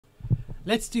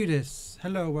Let's do this.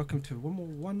 Hello, welcome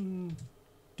to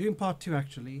doing part 2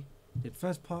 actually. Did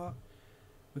first part.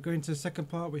 We're going to the second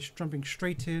part. We're jumping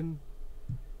straight in.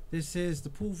 This is the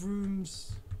pool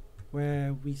rooms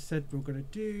where we said we we're gonna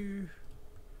do.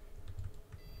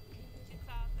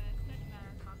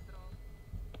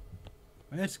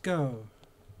 Let's go.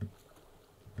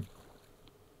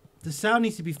 The sound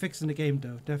needs to be fixed in the game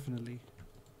though, definitely.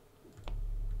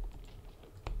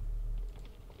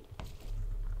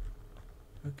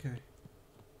 Okay.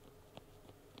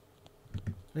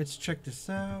 Let's check this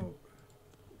out.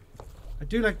 I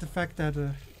do like the fact that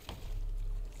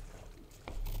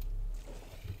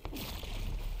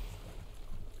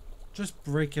just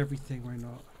break everything, why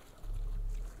not?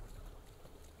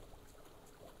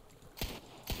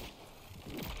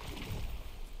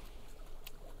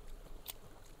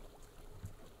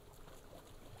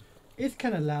 It's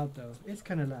kind of loud though. It's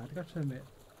kind of loud, I got to admit.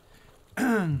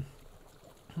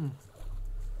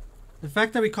 The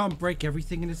fact that we can't break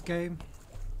everything in this game.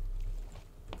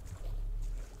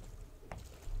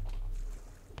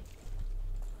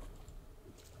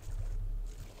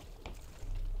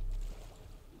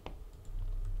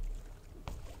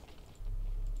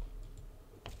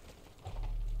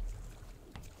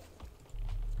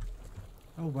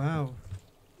 Oh wow.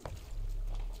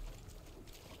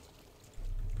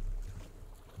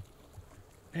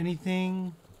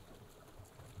 Anything?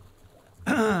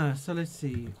 So let's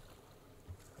see.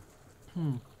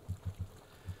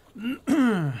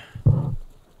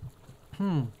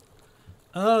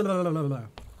 La, la, la, la.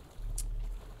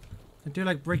 I do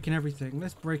like breaking everything.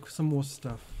 Let's break some more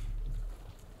stuff.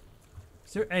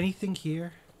 Is there anything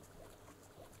here?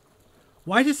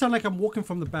 Why does it sound like I'm walking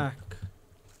from the back?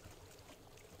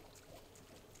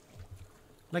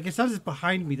 Like it sounds it's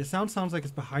behind me. The sound sounds like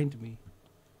it's behind me.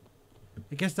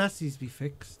 I guess that needs to be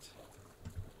fixed.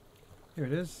 Here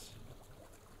it is.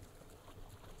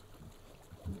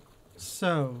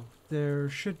 So, there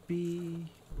should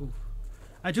be... Oof.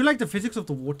 I do like the physics of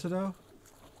the water though.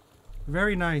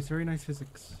 Very nice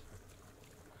physics.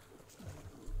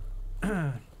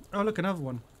 Oh look, another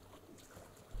one.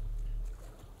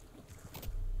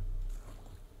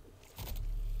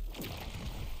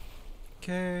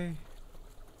 Okay.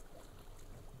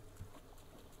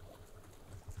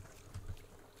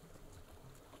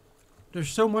 There's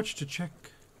so much to check.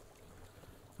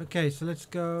 Okay, so let's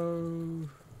go...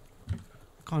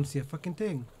 Can't see a fucking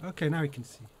thing. Okay, now we can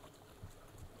see.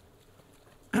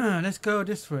 Let's go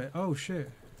this way. Oh shit.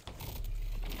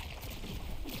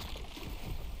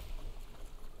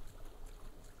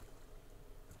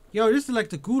 Yo, this is like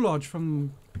the Gulag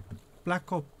from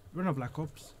Black Ops. We're not Black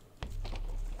Ops.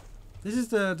 This is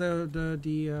the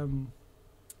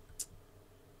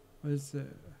what is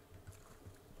it?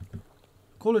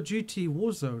 Call of Duty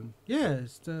Warzone. Yeah,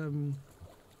 it's the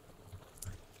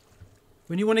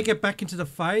when you want to get back into the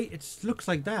fight, it looks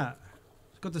like that.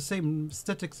 It's got the same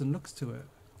aesthetics and looks to it.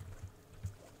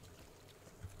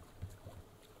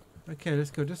 Okay, let's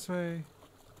go this way.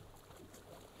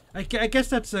 I guess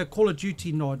that's a Call of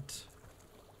Duty nod.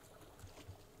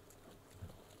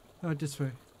 Oh, this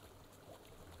way.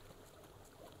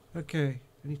 Okay,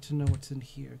 I need to know what's in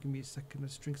here. Give me a second.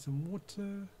 Let's drink some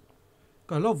water.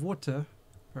 Got a lot of water.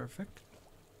 Perfect.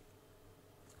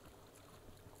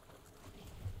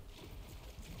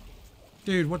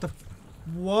 Dude, what the f-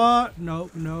 What? No,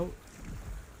 no.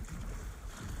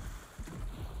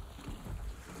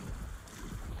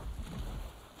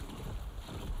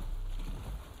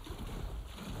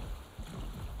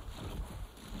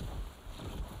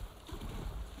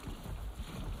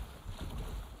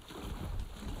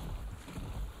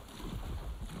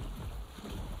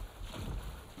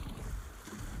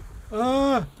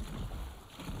 Ah!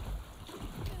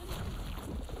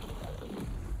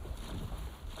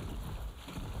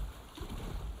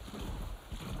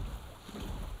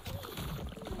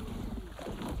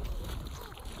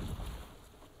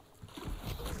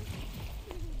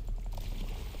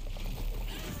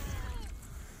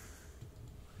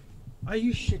 Are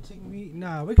you shitting me?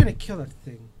 Nah, we're gonna kill that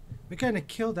thing. We're gonna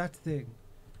kill that thing.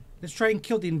 Let's try and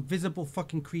kill the invisible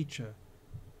fucking creature.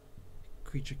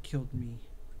 Creature killed me.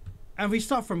 And we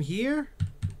start from here?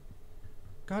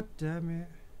 God damn it.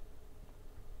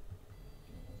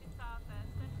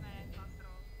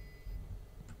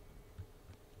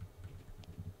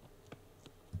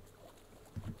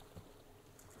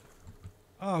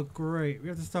 Oh great, we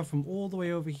have to start from all the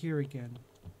way over here again.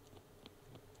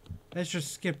 Let's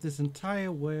just skip this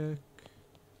entire work.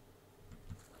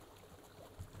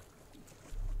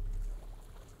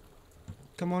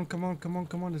 Come on, come on, come on,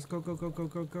 come on. Let's go, go, go, go,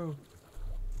 go, go.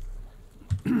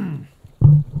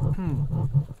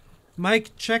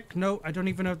 Mic check. No, I don't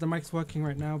even know if the mic's working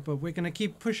right now, but we're gonna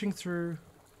keep pushing through.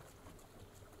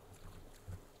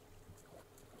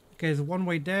 Okay, there's one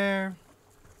way there.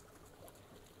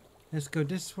 Let's go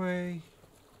this way.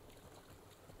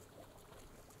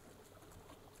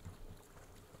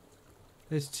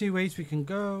 There's two ways we can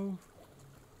go.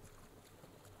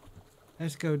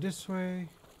 Let's go this way.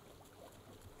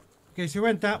 Okay, so we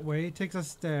went that way. It takes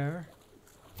us there.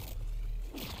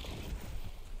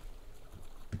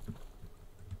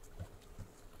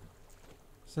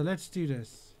 So let's do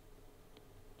this.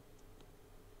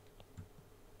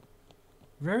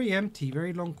 Very empty,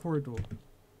 very long corridor.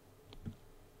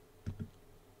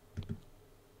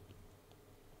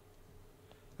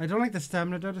 I don't like the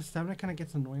stamina though. The stamina kind of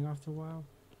gets annoying after a while.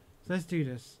 So let's do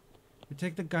this. We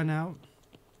take the gun out.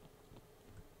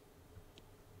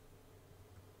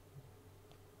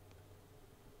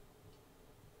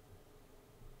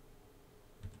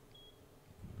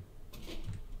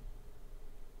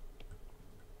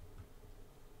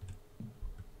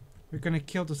 We're gonna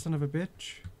kill the son of a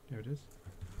bitch. There it is.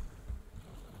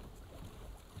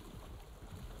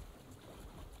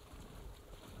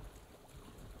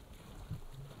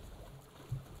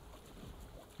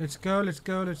 Let's go, let's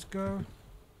go, let's go.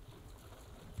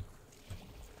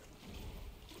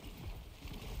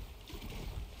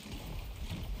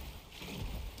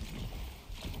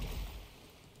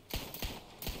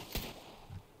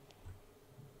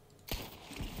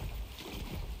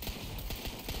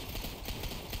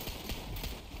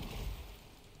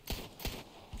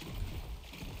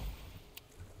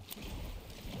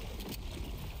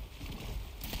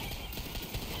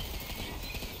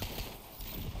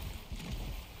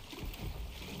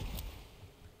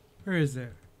 Where is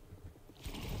it?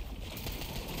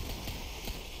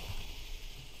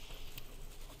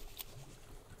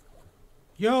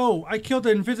 Yo, I killed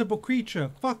an invisible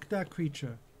creature. Fuck that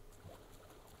creature.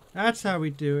 That's how we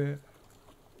do it.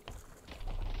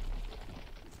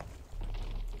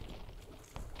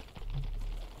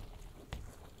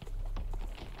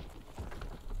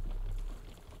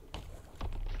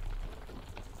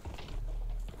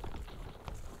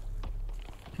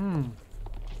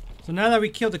 So now that we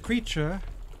killed the creature,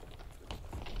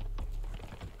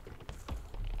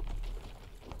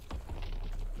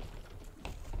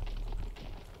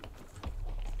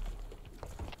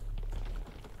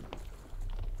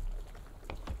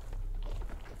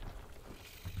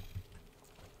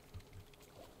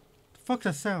 the fuck's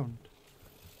that sound?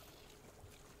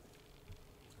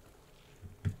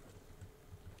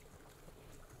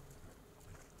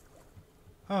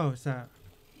 Oh, it's that.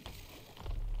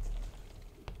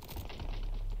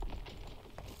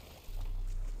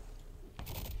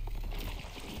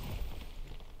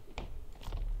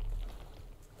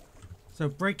 So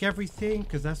break everything,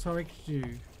 because that's what I can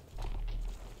do.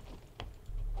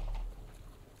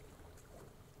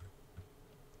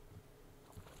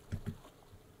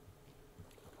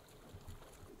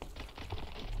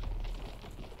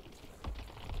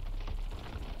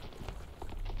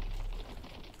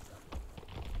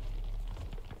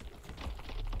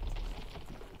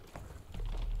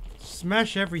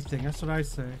 Smash everything, that's what I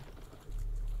say.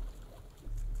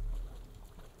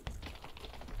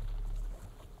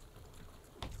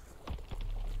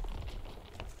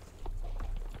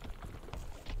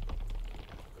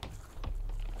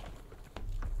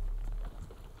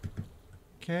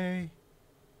 Okay.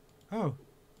 Oh.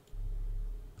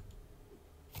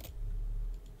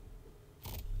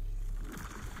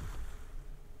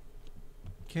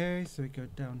 Okay, so we go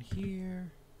down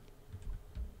here.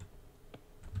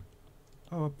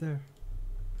 Oh, up there.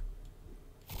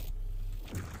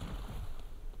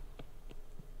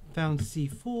 Found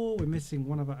C4. We're missing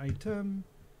one other item.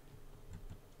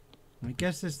 I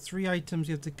guess there's 3 items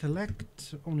you have to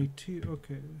collect. Only 2.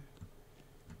 Okay.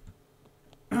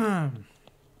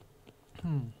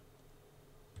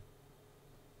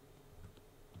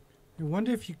 I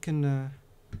wonder if you can,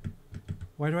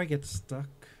 why do I get stuck?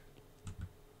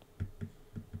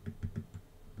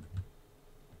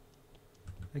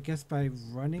 I guess by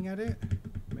running at it?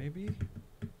 Maybe?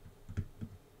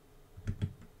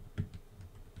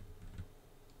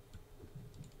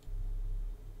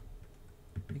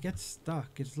 I get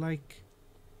stuck. It's like,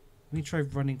 let me try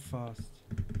running fast.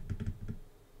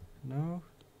 No?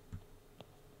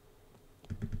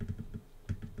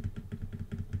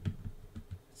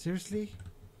 Seriously?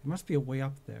 There must be a way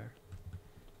up there.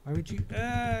 Why would you?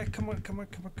 Come on, come on,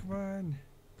 come on, come on.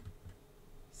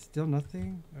 Still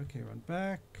nothing? Okay, run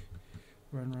back.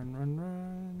 Run, run, run,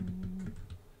 run.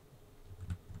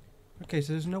 Okay,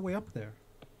 so there's no way up there.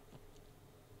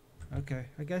 Okay,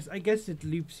 I guess it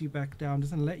loops you back down.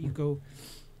 Doesn't let you go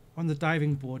on the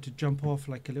diving board to jump off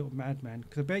like a little madman.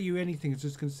 Because I bet you anything is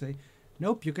just going to say,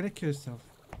 nope, you're going to kill yourself.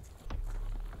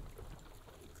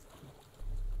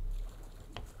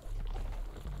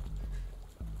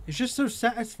 It's just so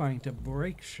satisfying to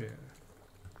break shit.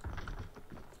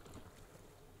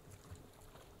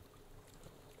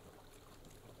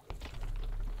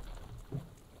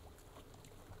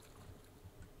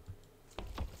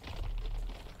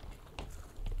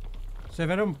 So if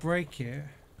I don't break it,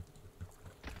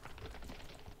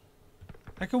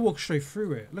 I can walk straight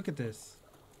through it. Look at this.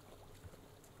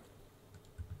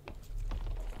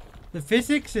 The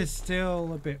physics is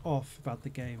still a bit off about the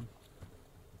game.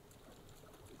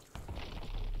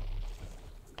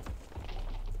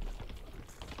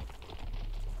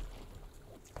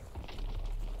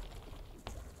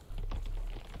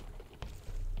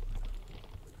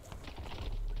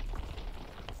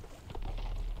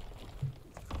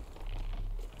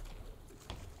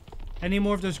 Any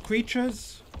more of those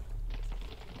creatures?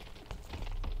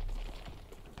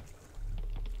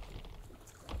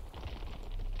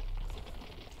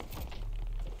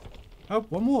 Oh,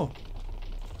 one more.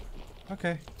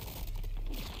 Okay.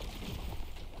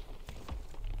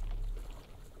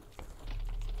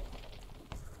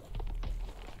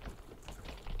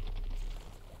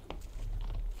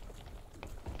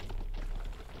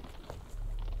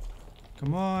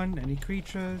 Come on, any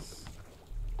creatures?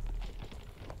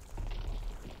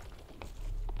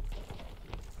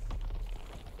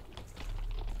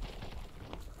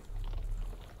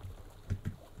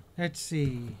 Let's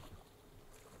see.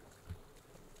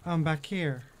 I'm back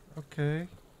here. Okay.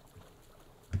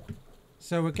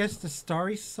 So I guess the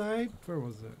starry side? Where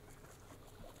was it?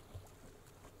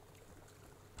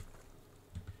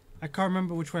 I can't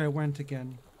remember which way I went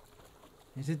again.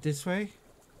 Is it this way?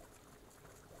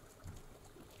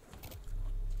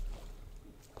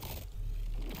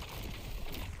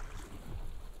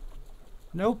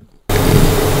 Nope.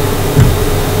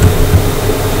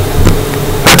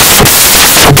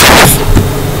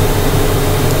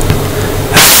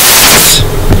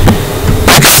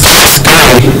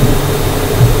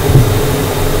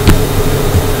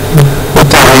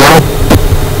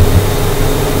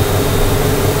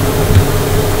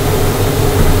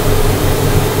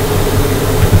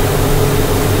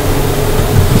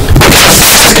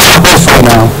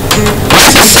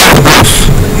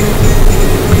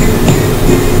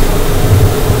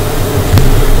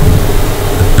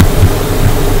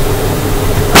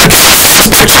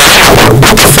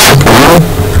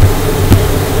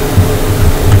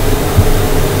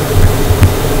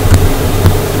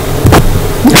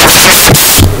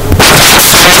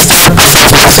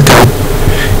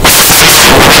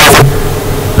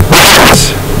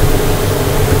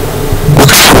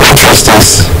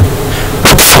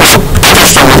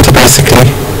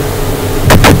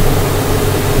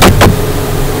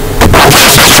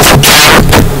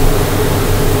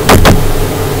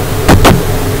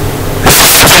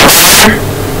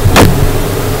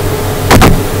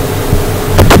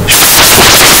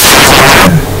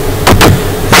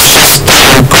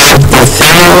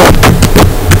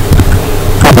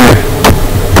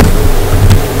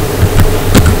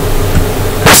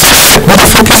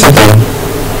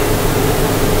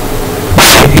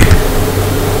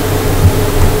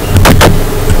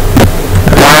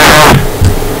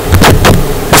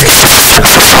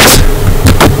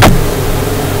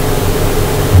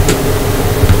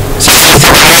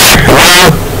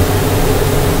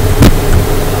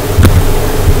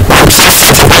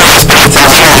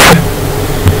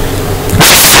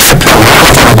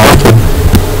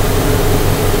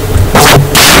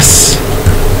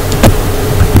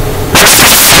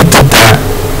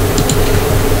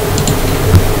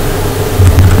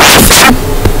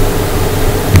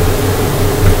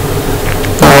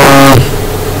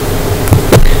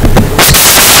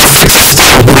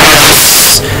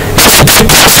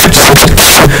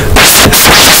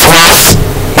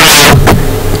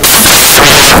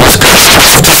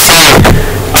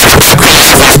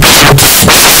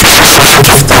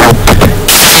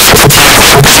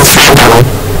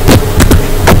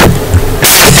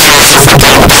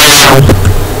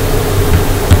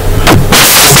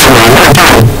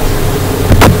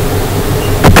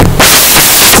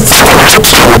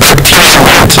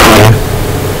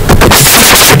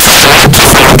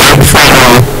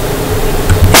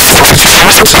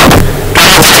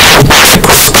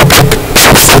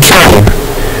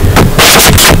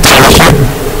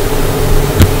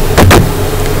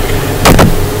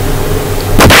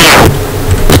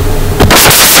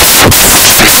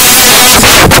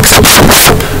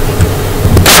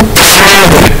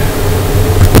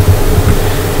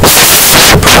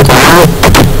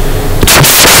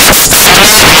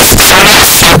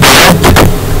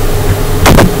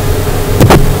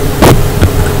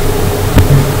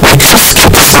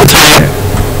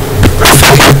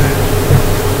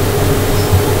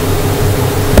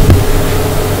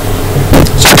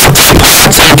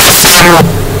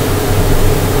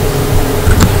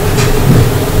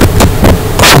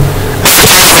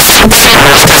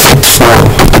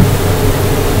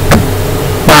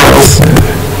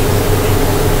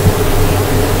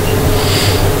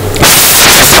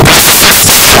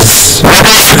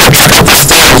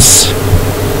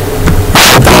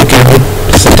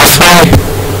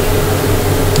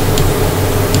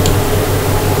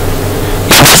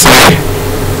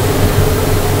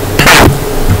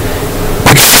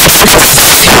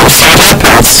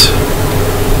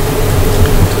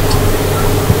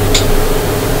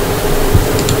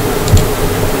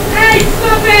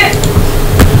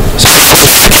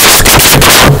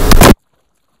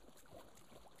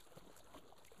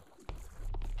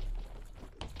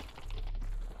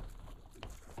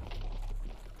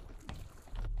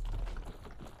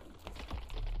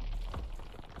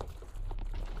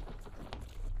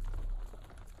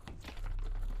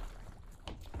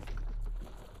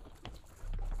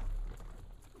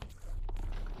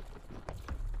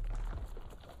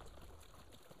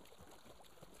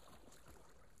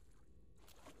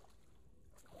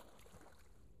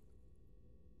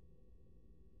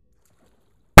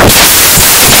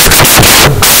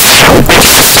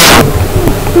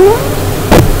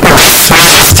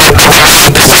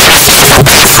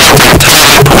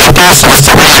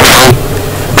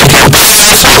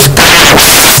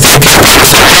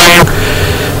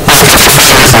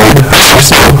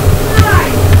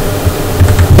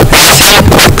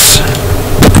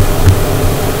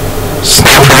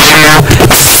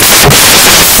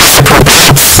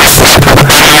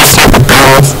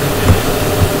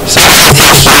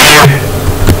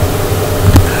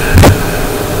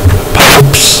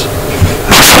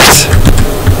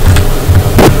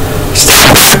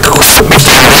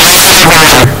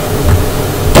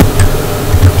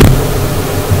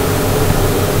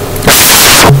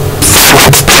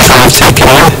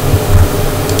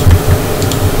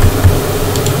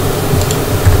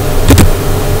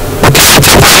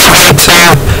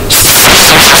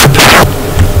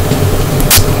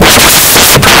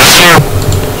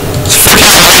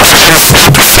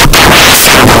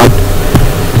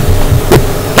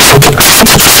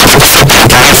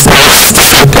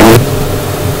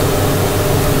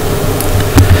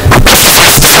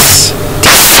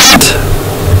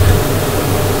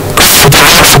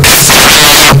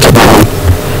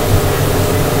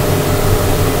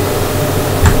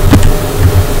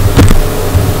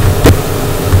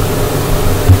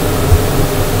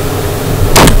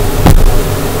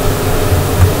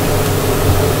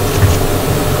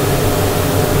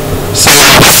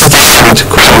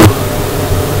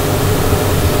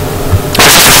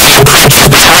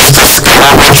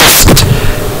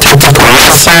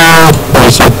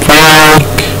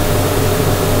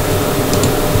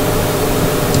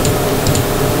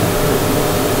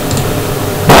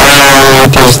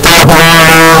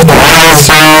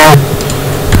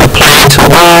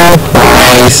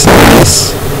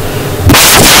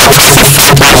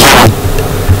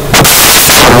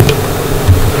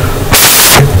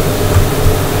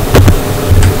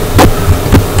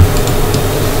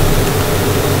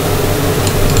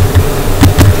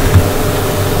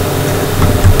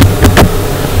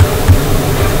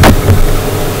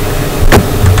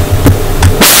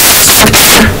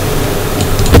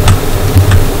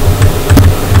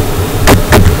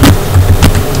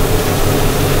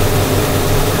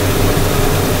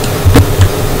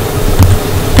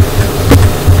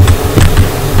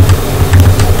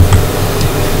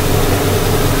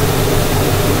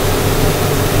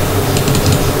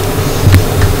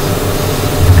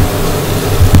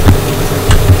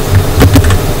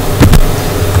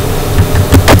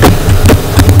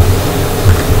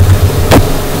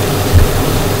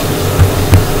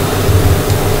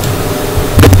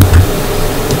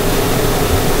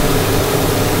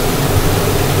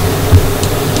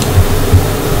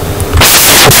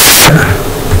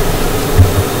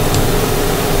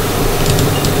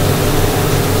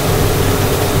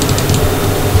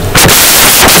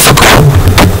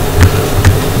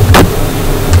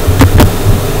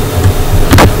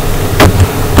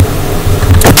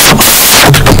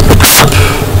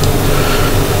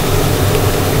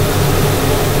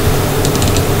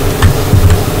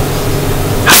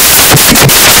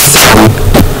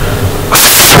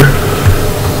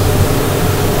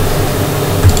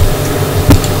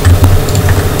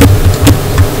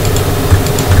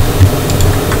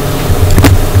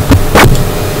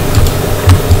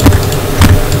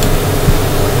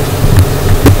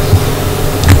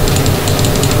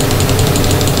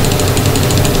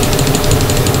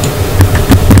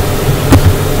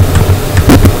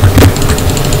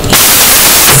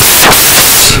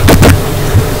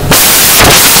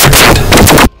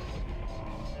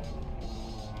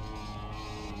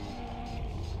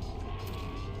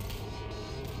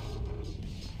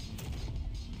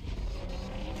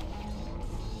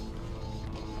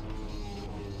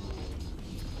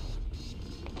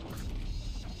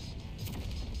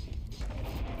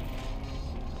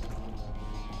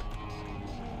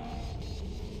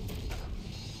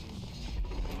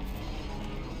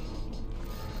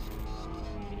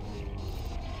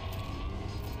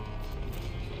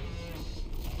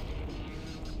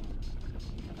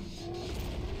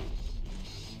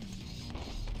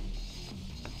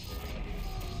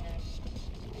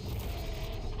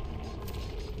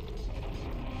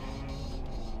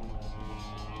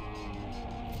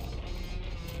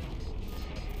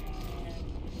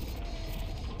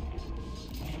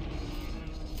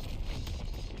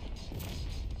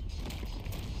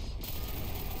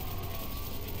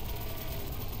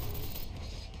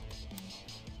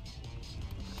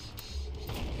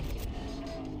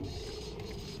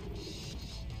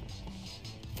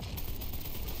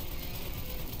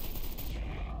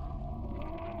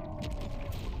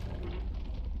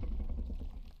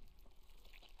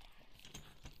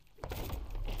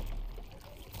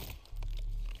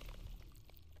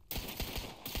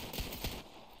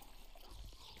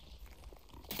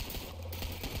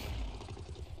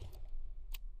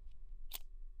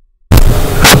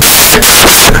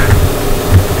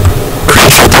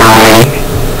 Creature die.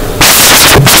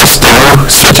 Spell,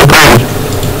 set to ground.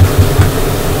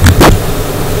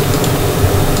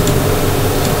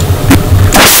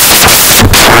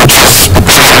 Purchase,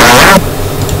 power.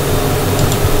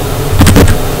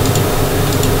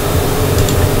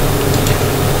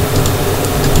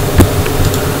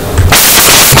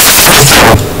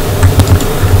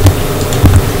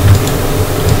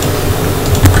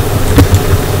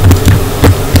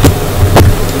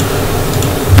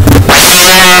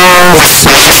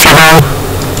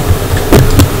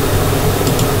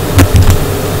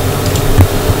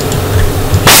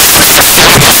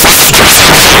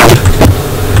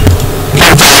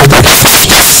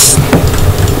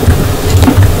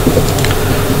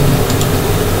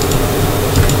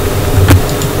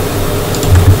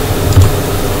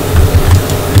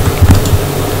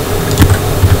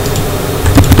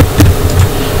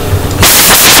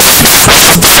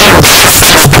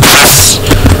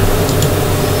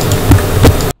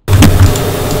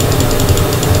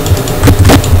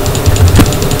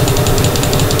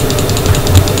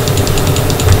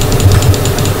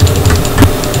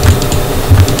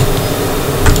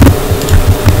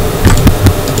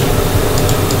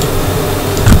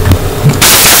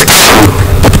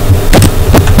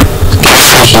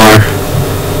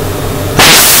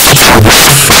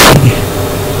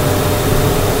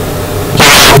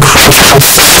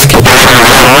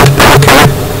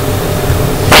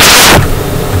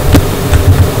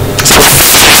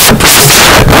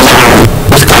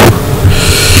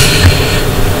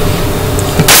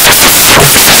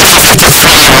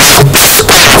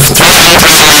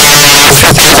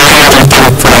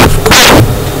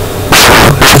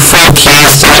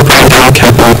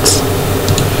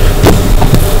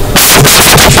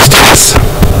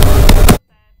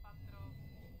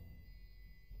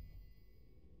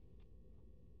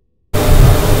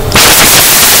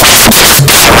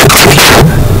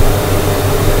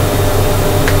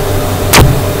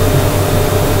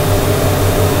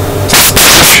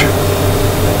 Smash.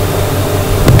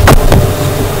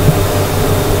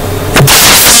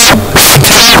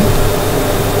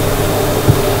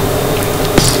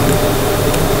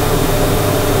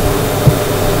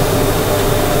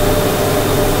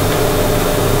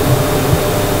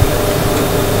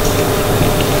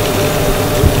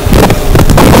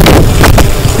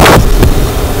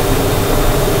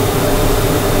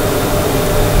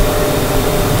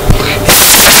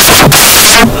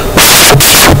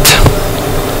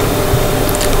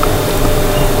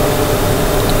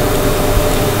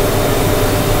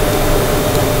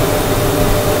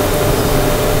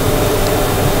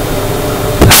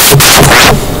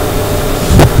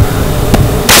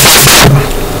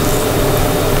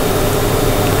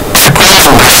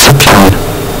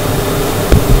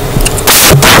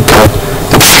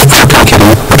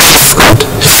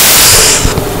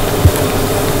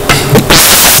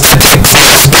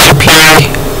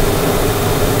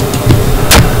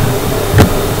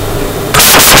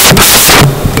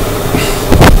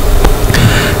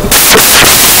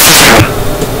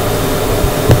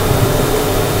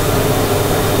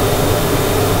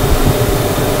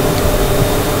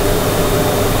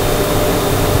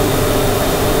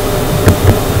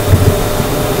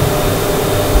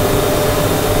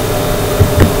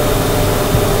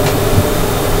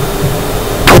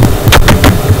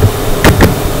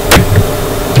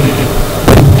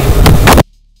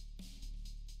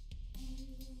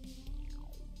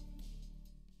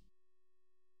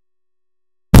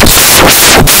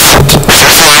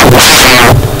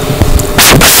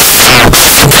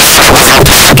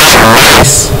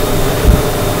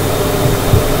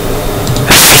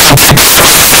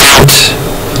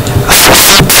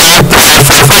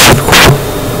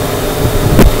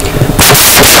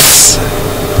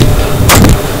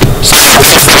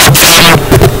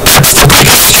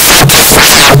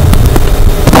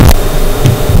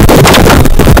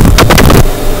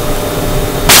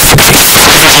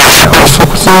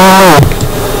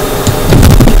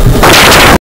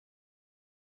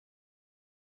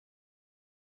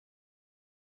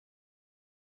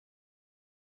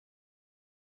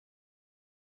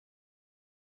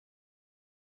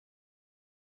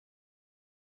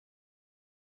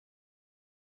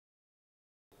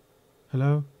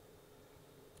 Hello?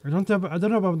 I don't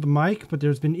know about the mic, but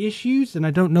there's been issues and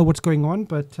I don't know what's going on,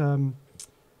 but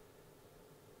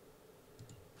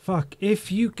fuck.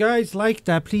 If you guys like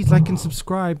that, please like and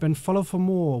subscribe and follow for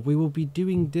more. We will be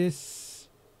doing this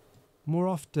more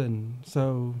often,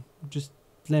 so just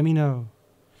let me know.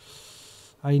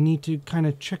 I need to kind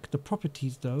of check the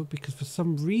properties though, because for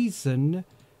some reason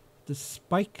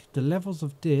the levels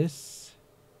of this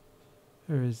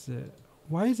Where is it?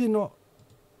 Why is it not?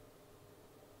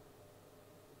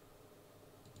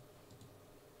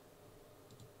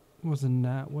 Wasn't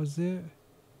that, was it?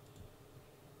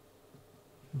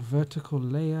 Vertical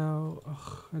layout.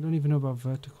 Ugh, I don't even know about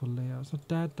vertical layout. It's not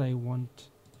that I want.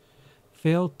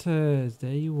 Filters.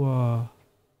 There you are.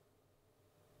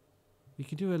 You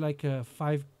could do it like a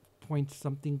 5 point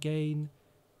something gain.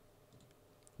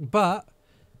 But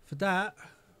for that,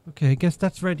 okay, I guess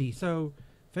that's ready. So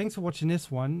thanks for watching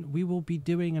this one. We will be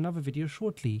doing another video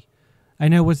shortly. I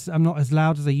know I'm not as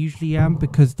loud as I usually am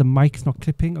because the mic's not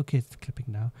clipping. Okay, it's clipping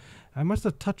now. I must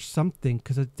have touched something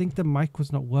because I think the mic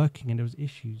was not working and there was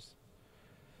issues.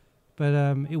 But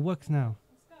it works now.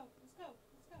 Let's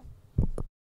go.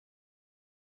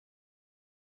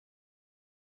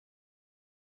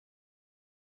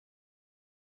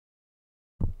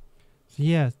 So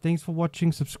yeah, thanks for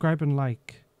watching. Subscribe and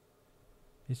like.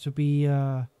 This will be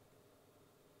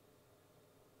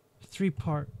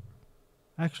 3-part.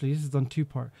 Actually, this is on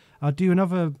 2-part. I'll do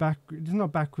another this is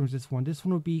not Backrooms, this one. This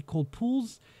one will be called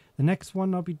Pools. The next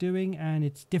one I'll be doing, and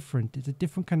it's different. It's a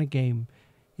different kind of game.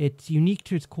 It's unique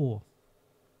to its core.